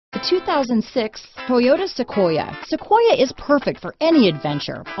The 2006 Toyota Sequoia. Sequoia is perfect for any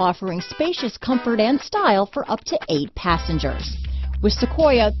adventure, offering spacious comfort and style for up to 8 passengers. With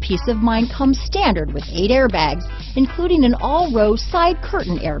Sequoia, peace of mind comes standard with 8 airbags, including an all-row side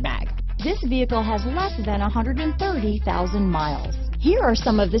curtain airbag. This vehicle has less than 130,000 miles. Here are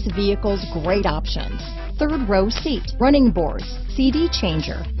some of this vehicle's great options: third row seat, running boards, CD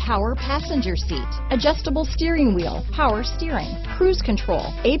changer, power passenger seat, adjustable steering wheel, power steering, cruise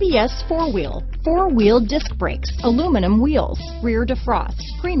control, ABS four-wheel disc brakes, aluminum wheels, rear defrost,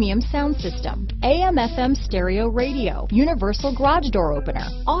 premium sound system, AM/FM stereo radio, universal garage door opener,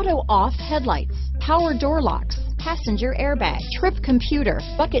 auto off headlights, power door locks, passenger airbag, trip computer,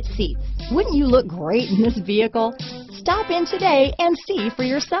 bucket seats. Wouldn't you look great in this vehicle? Stop in today and see for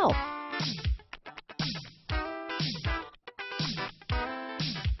yourself.